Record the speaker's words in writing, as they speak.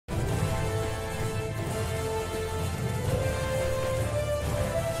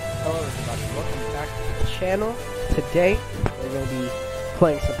everybody, welcome back to the channel. Today, we're going to be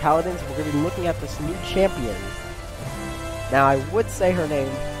playing some Paladins. We're going to be looking at this new champion. Now, I would say her name,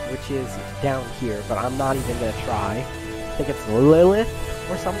 which is down here, but I'm not even going to try. I think it's Lillith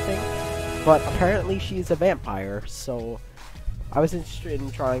or something, but apparently she's a vampire, so I was interested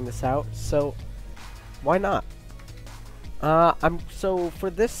in trying this out, so why not? So for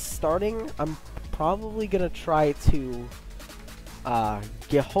this starting, I'm probably going to try to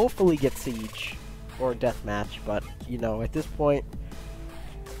hopefully get Siege or Deathmatch, but you know, at this point,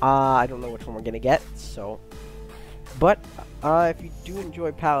 I don't know which one we're gonna get. So, but if you do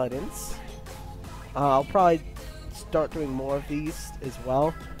enjoy Paladins, I'll probably start doing more of these as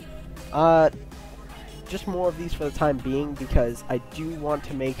well. Just more of these for the time being, because I do want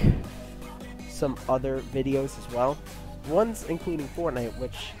to make some other videos as well. One's including Fortnite,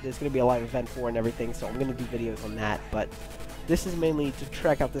 which there's going to be a live event for and everything, so I'm going to do videos on that, but this is mainly to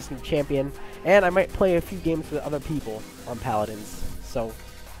check out this new champion, and I might play a few games with other people on Paladins, so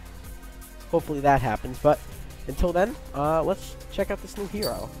hopefully that happens. But until then, let's check out this new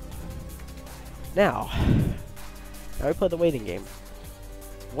hero. Now we play the waiting game.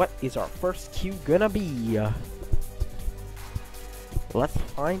 What is our first queue gonna be? Let's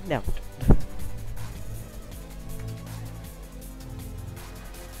find out.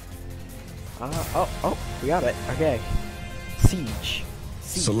 Oh, we got it. Okay. Siege.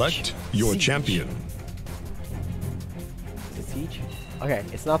 Select your champion. Is it Siege? Okay,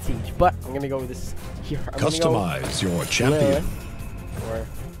 it's not Siege, but I'm gonna go with this here. Customize your champion. Lillith, or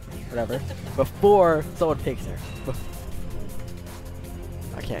whatever. Before someone picks her.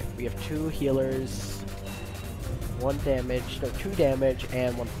 Okay, we have 2 healers, 2 damage,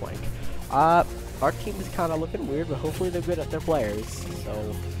 and 1 flank. Our team is kind of looking weird, but hopefully they're good at their players.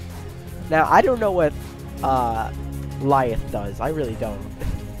 So now I don't know what Lillith does. I really don't.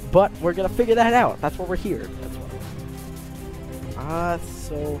 But we're gonna figure that out. That's why we're here. That's why.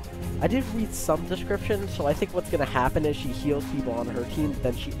 So I did read some description, so I think what's gonna happen is she heals people on her team,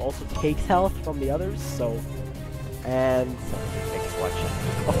 then she also takes health from the others, so and make selection.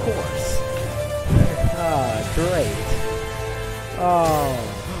 Of course. Great.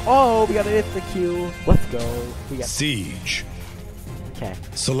 Oh, we got an instant queue. Let's go. We got Siege. Okay.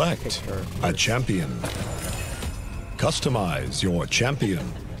 Select a champion. Customize your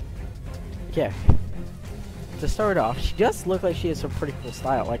champion. Okay. To start off, she does look like she has some pretty cool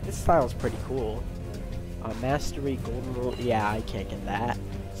style. Like, this style is pretty cool. Mastery, Golden Rule, yeah, I can't get that.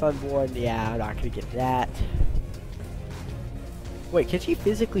 Sunborn, yeah, I'm not gonna get that. Wait, can she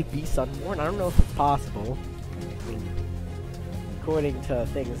physically be Sunborn? I don't know if it's possible. I mean, according to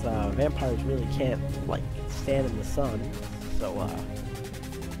things, vampires really can't, like, stand in the sun. So,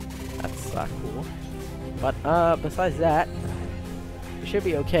 that's cool. But, besides that, we should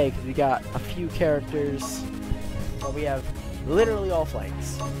be okay, because we got a few characters. Well, we have literally all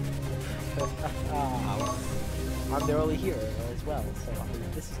flanks. I'm the early hero as well, so I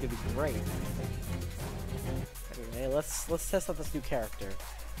mean, this is gonna be great. Anyway, let's test out this new character.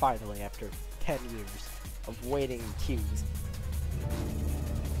 Finally, after 10 years of waiting in queues.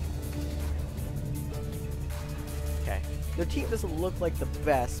 Okay, their team doesn't look like the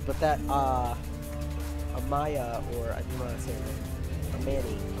best, but that Amaya, or I don't know how to say her name.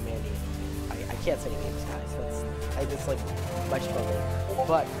 Amani. I can't say names, guys. I just like my struggle.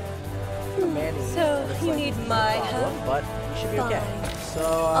 But Amani. So you like need my help, but you should be okay. So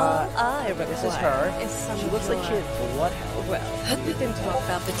this is her. She looks like she has blood health. Well, we can talk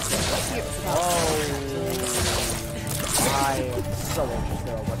about the details. I am so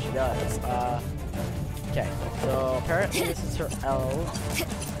interested in what she does. Okay, so apparently this is her L.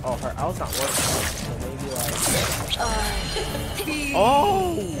 Oh, her L's not working, so maybe like...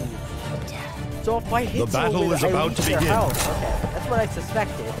 So if I hit the battle is about to begin. Health. Okay, that's what I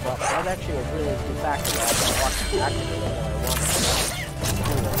suspected, but that's actually a really good factor that I watched activate it.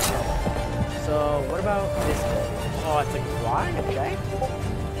 So what about this one? Oh, it's a fly, okay.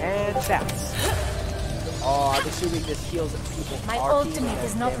 And bounce. Oh, I'm assuming this heals people. My ultimate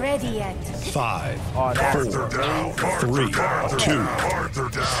is not ready yet. 5, oh, 4, 3, 2,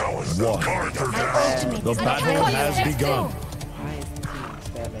 1. The battle has begun. Why is the team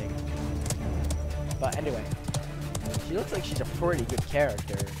spamming? But anyway, she looks like she's a pretty good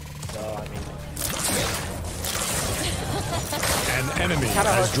character. So I mean, an enemy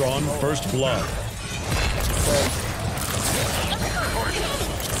has drawn first blood.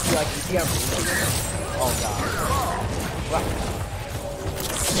 You see how oh god. What?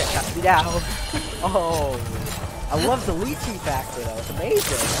 Yeah, cut me down. Oh. I love the leeching factor though, it's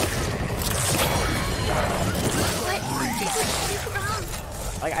amazing.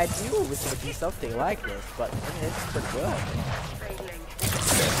 Like, I knew it was gonna be something like this, but it's pretty good.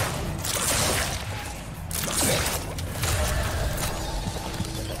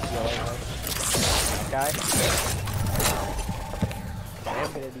 That guy. I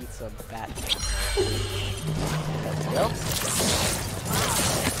am gonna need some bat. There we go.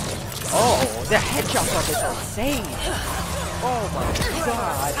 Oh, the headshot on this is insane! Oh my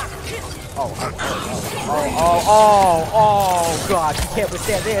god! Oh god, you can't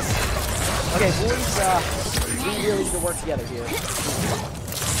withstand this! Okay, boys, we really need to work together here.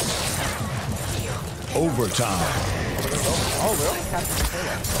 Overtime. Oh, we're only capturing the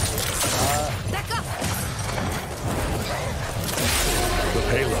payload. Back up. The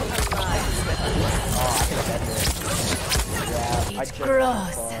payload. Oh, I can bet this. Yeah, I It's jumped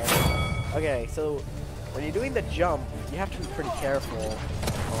gross. too far. Okay, so when you're doing the jump, you have to be pretty careful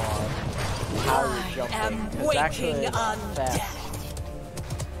on how you're jumping. Because actually, on fast.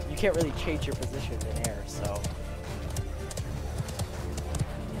 You can't really change your position in air, so.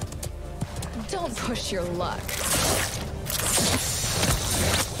 Don't push your luck.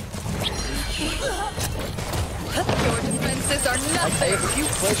 Your defenses are nothing. If you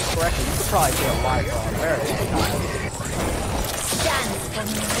play correctly, you could probably get a live on where it is. Dance for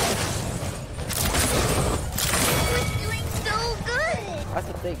me. We're doing so good. That's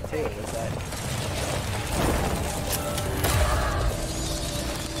the thing too, is that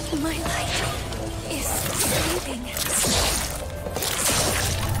My light is sleeping.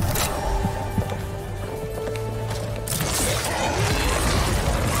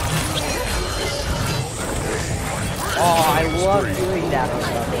 oh, I love doing that on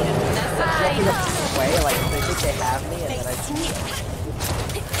stuff. Jumping up this way, like they think they have me, and then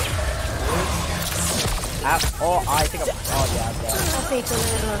oh, I think I'm. Oh yeah, I'm dead. I'll take a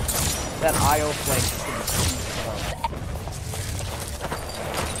little. That IO flank is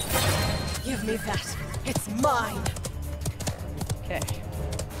Give me that. It's mine. okay.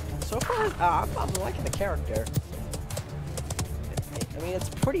 So far, I'm liking the character. I mean, it's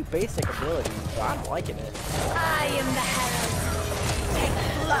pretty basic ability, but I'm liking it. I am the herald. Take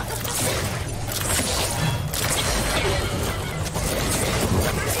luck.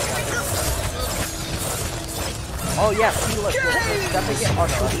 Oh yeah, see, look, stepping in. Oh no,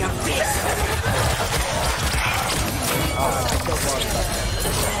 that's not oh, I killed one.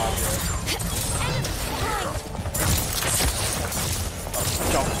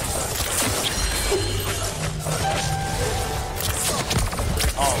 Jump.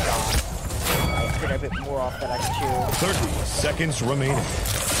 Oh god. I did a bit more off than I could chew. 30 seconds remaining.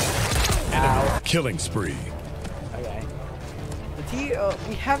 Ow. Killing spree. Okay. The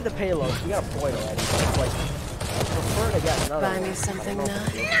we have the payload. We got a point already. So it's like, I prefer to get another Buy me one. something I don't know if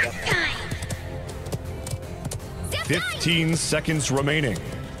nice. we can get that. 15 seconds remaining.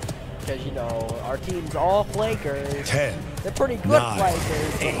 Because, you know, our team's all flankers. 10, They're pretty good 9,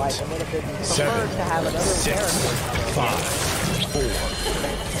 flankers, but 8, like, I would have been preferred 7, to have another 6, character. 5, 4,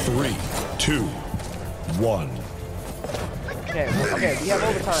 3, 2, 1. Okay, okay, we have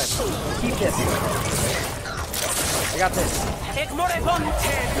overtime. Keep this. I got this. There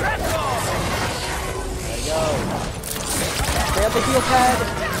you go. Stay on the heel pad.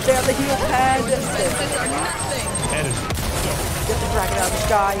 Stay on the heel pad. Defenses are nothing. Enemy. Get the dragon out of the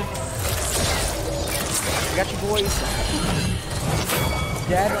sky. I got you boys.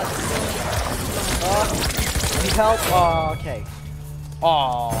 Dead. Need help? Oh, okay.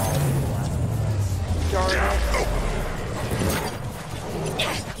 Oh. Darn it.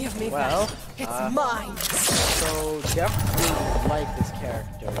 Give me Well, that. It's mine. so definitely like this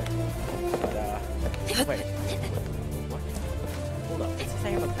character. But, wait. What? Hold up. It says I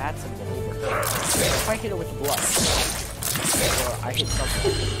have a bad symbol over here. If I hit it with blood, or I hit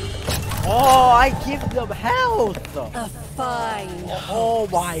something. Oh, I give them health! A fine. Oh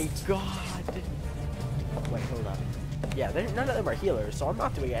my god. Wait, hold up. Yeah, none of them are healers, so I'm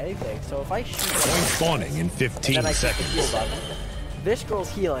not doing anything. So if I shoot Point spawning in and 15 then I hit the seconds. heal button, this girl's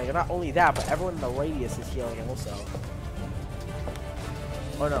healing, and not only that, but everyone in the radius is healing also.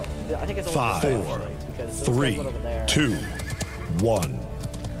 Oh no, I think it's only 5, this one, actually, because those 3, guys over there. 2, 1.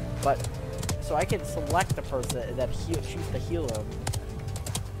 But so I can select the person that shoots to heal him.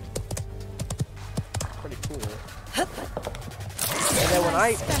 Pretty cool. And then when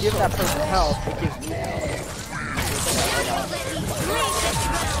I give that person health, it gives me health.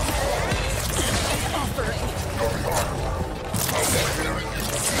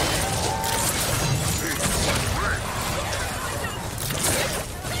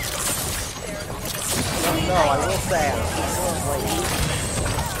 No, I will say I'm feeling late.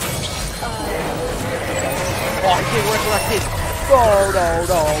 Oh, I get resurrected! No.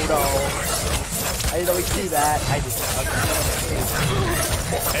 I didn't know we could do that. I just.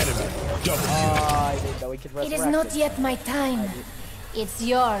 Enemy double kill. I didn't know we could resurrect It is not yet my time. It's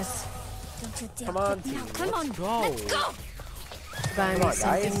yours. Don't you dare. Come on, team. Come on, Let's go. let's go. Buy Come me on,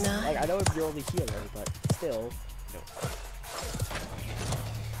 something guys. now. Like, I know it's the only healer, but still. No.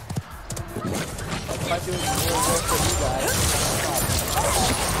 If I'm doing more work for you guys.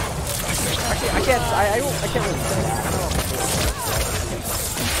 Actually, I can't really say that. I don't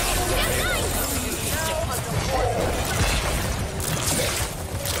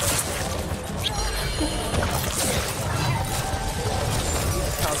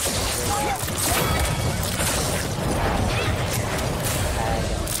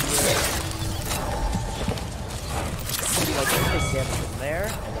know if I'm doing take damage from there,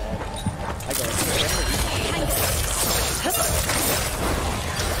 and then I go over.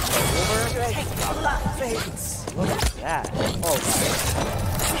 Look at that. Oh god.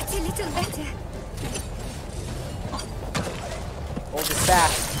 That's a little better. Hold this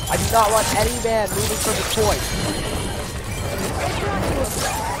back. I do not want any man moving from the point.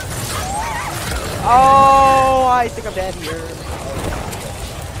 Oh, I think I'm dead here.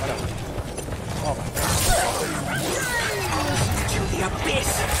 Oh my god. To the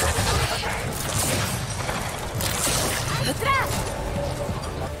abyss.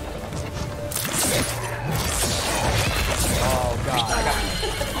 Oh god, I got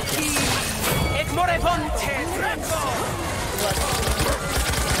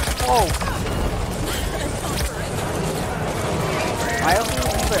Oh! I don't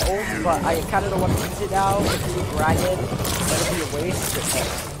know if it ult, but I kind of don't want to use it now. If you dragon, that'll be a waste.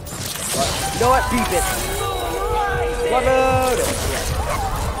 But you know what? Beep it. Love it!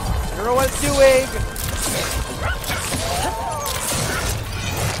 I don't know what it's doing.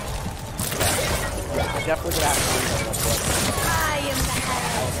 Yeah, I'm definitely gonna have to do that. I am the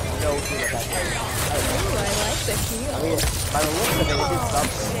herald. No clue what that is. Ooh, I like the heel. I mean, by the looks of it, it did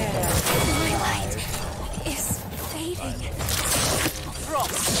something. My light is fading.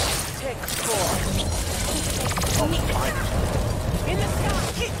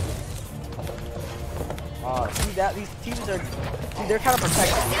 See that these teams are, they're kind of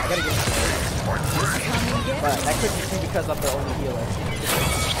protected. I gotta get but that could just be because I'm their only healer.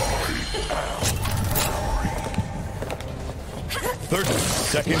 30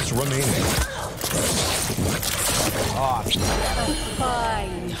 seconds remaining. Oh,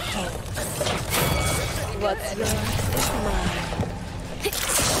 Fine. What's yours is mine.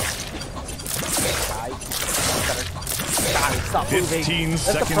 God, stop moving. 15 That's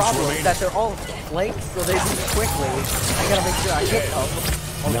the seconds problem, remaining. that they're all flanked, so they move quickly. I gotta make sure I hit them.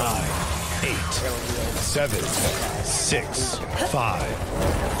 9, 8, 7, 6, 5,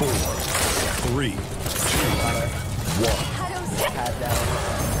 4, 3, 2, 1. Pad down.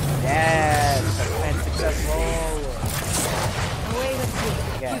 Yes! And successful!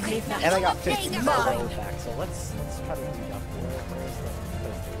 Yeah. And I got 50 gold back, so let's try to read up. Where's the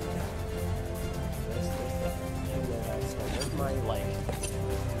where's my, like,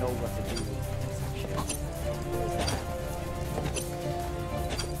 know what to do section? Where's that?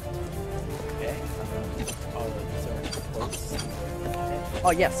 Okay. Oh, these are quotes. Okay.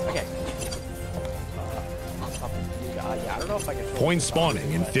 Oh, yes, okay. Yeah, I don't know if I can. Point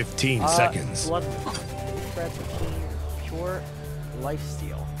spawning in 15 seconds. Blood spread between pure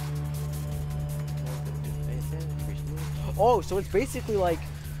lifesteal. Oh, so it's basically like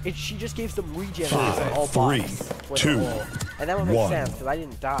she just gave some regen to all 5, 3, bots with 2, the ult. And that would make 1. sense because I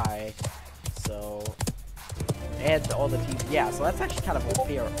didn't die. So and all the teams, yeah. So that's actually kind of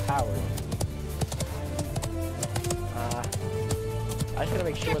overpowered. I just gotta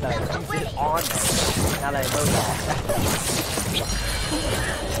make sure that I use it on there, now that I know that.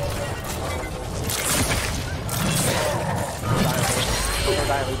 Don't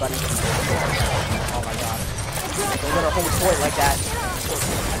die, everybody. Oh my god. Don't let her hold point like that.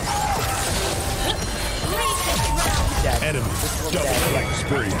 Dead. Enemy double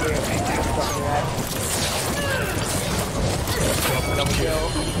spree. Double kill.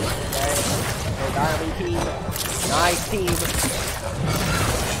 Okay. Don't die on me, team. Nice team.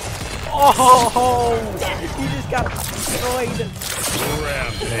 Oh! He just got destroyed.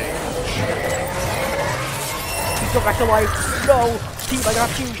 Rampage. Go back to life. No! Team, I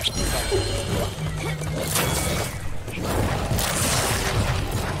got you.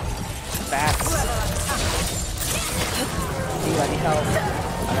 Bats. Team, I need help.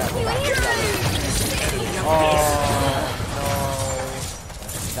 Oh,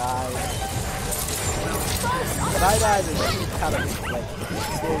 no. Die. But I died and she kind of, like,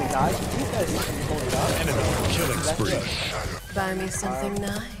 slowly died. These guys need to be holding up. killing That's spree. good. Buy me something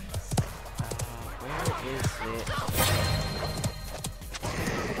nice. Where is it?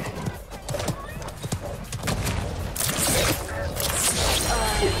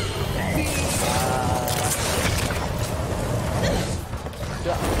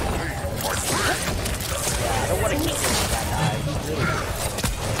 Yeah, I don't want to keep hitting that guy. He's really good.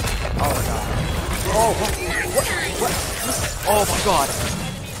 Oh my god. Oh, what? Oh my god.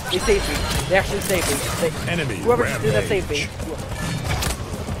 They saved me. They actually saved me. Enemy Whoever just did that saved me.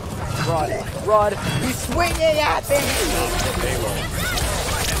 Run. He's swinging at me!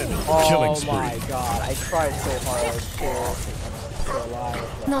 Killing Oh spree. my god. I tried so hard. I was still alive.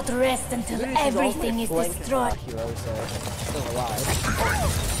 But Not rest until literally she's everything also is a flank, destroyed. hero, so still alive.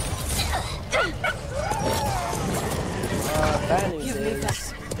 Bad news Give me is, that.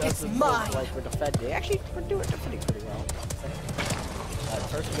 It's doesn't mine. look like we're defending. Actually, we're defending pretty well.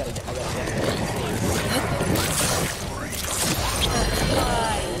 First we gotta get, I gotta get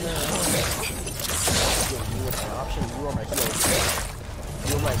you are my option, you are my hero.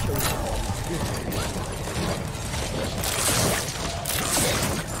 You are my chosen one.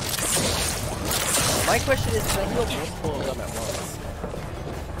 My question is, can I heal multiple of them at once?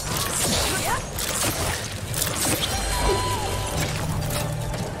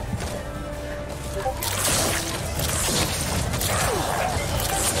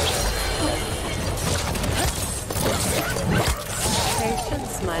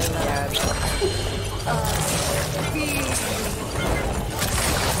 Patience, my love.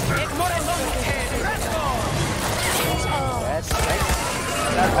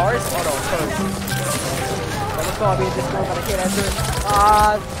 That's ours? Oh no, first. Let's go, I mean, this girl, but I can't answer it.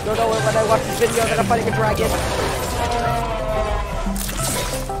 Don't know when I watch this video that I'm fighting a dragon.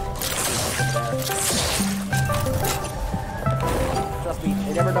 Trust me,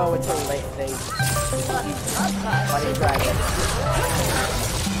 they never know until they fighting a dragon.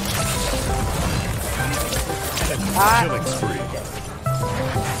 Killing spree.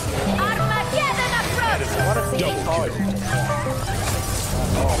 Armageddon approach! I want to see the cards.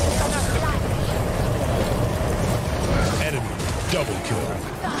 Enemy double kill.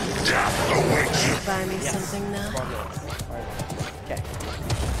 Buy me something nice. Okay.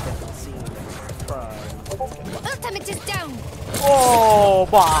 Ultimate is down! Oh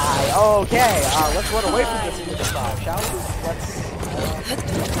my! Okay, let's run away from this in shall we? Let's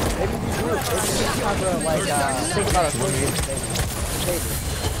maybe we do it. Maybe we have to like think about our maybe.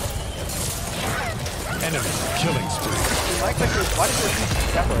 Enemy killing spree. My question is, why does it keep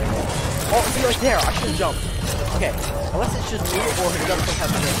separated? Oh, he's right there. I should have jumped. Okay, unless it's just me or he doesn't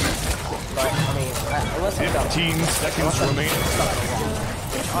have to hit. But I mean, unless it's 15 seconds remaining.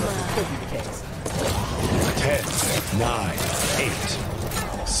 honestly, could be the case. 10, 9,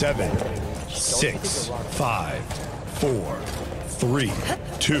 8, 7, 6, 5, 4, 3,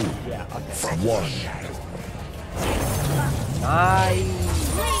 2, 1. Nice.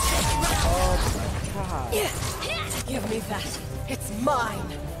 Oh my god. Give me that. It's mine.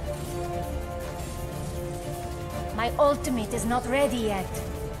 My ultimate is not ready yet.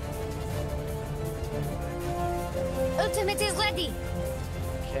 Ultimate is ready!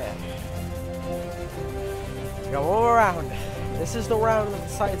 Okay. We got one more round. This is the round that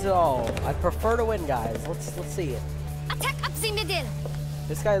decides it all. I prefer to win, guys. Let's see it. Attack up the middle!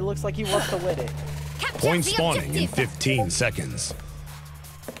 This guy looks like he wants to win it. Capture Point the spawning in objective! 15 seconds.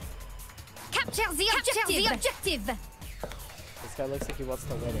 Capture the objective! This guy looks like he wants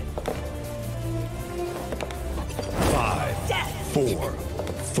to win it. 5, 4,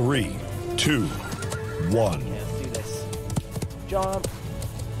 3, 2, 1. Yeah, let's do this. Jump.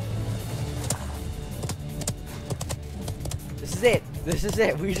 This is it. This is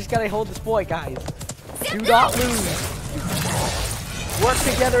it. We just gotta hold this point, guys. Do not lose. Work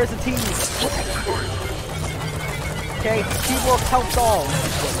together as a team. Okay, teamwork helps all.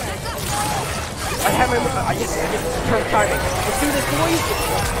 I get turn timing. Let's do this, boys.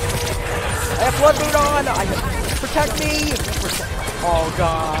 I have blood moon on. Protect me. Oh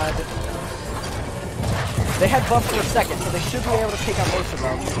god. They had buffs for a second, so they should be able to take out most of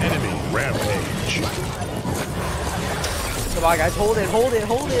them. Enemy rampage. Come on, guys, hold it. Hold the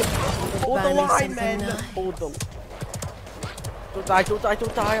Buy me line, something man. nice. Hold the. Don't die.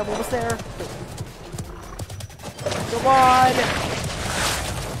 I'm almost there. Come on.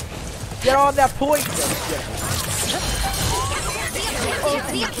 Get on that point.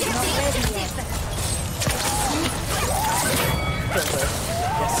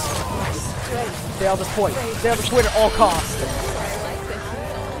 Stay on this point. Stay on this point at all costs.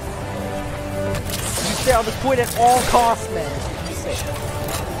 You stay on this point at all costs, man.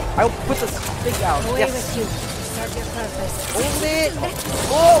 I I'll put this thing out. Away Yes. with you. Serve your purpose. Hold it.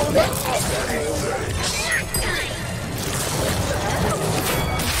 Hold it.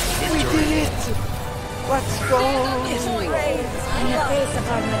 We did it. Let's go. In the face of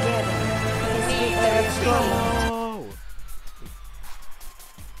Armageddon. Let's go.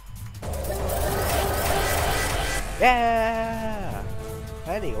 Yeah.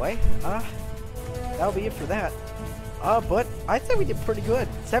 Anyway, that'll be it for that. But I'd say we did pretty good.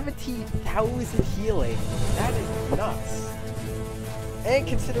 17,000 healing. That is nuts. And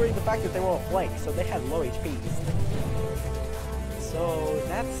considering the fact that they were all flanked, so they had low HPs. So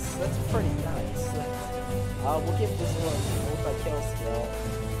that's pretty nice. We'll give this one multi-kill skill.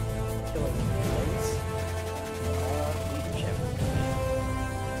 Killing healers. Leadership.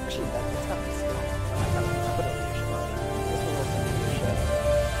 Actually, that's not the skill. I thought we put a leadership on it. This one was leadership.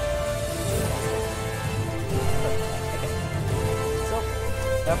 Okay. So,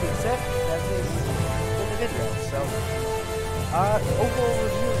 that being said, that is for the video. So, overall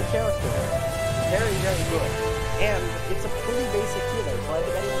review of the character. Very, very good. And it's a pretty basic healer, so I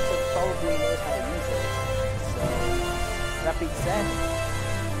think anyone should probably knows how to use it. So, that being said,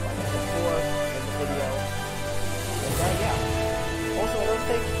 like I said before in the video, and yeah. Also, another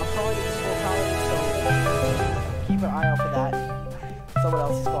thing, I'm calling it this Paladins, so keep an eye out for that. Someone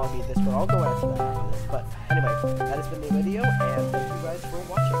else is calling me this, but I'll go answer that after this. But anyway, that has been the video, and thank you guys for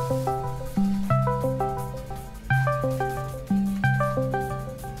watching.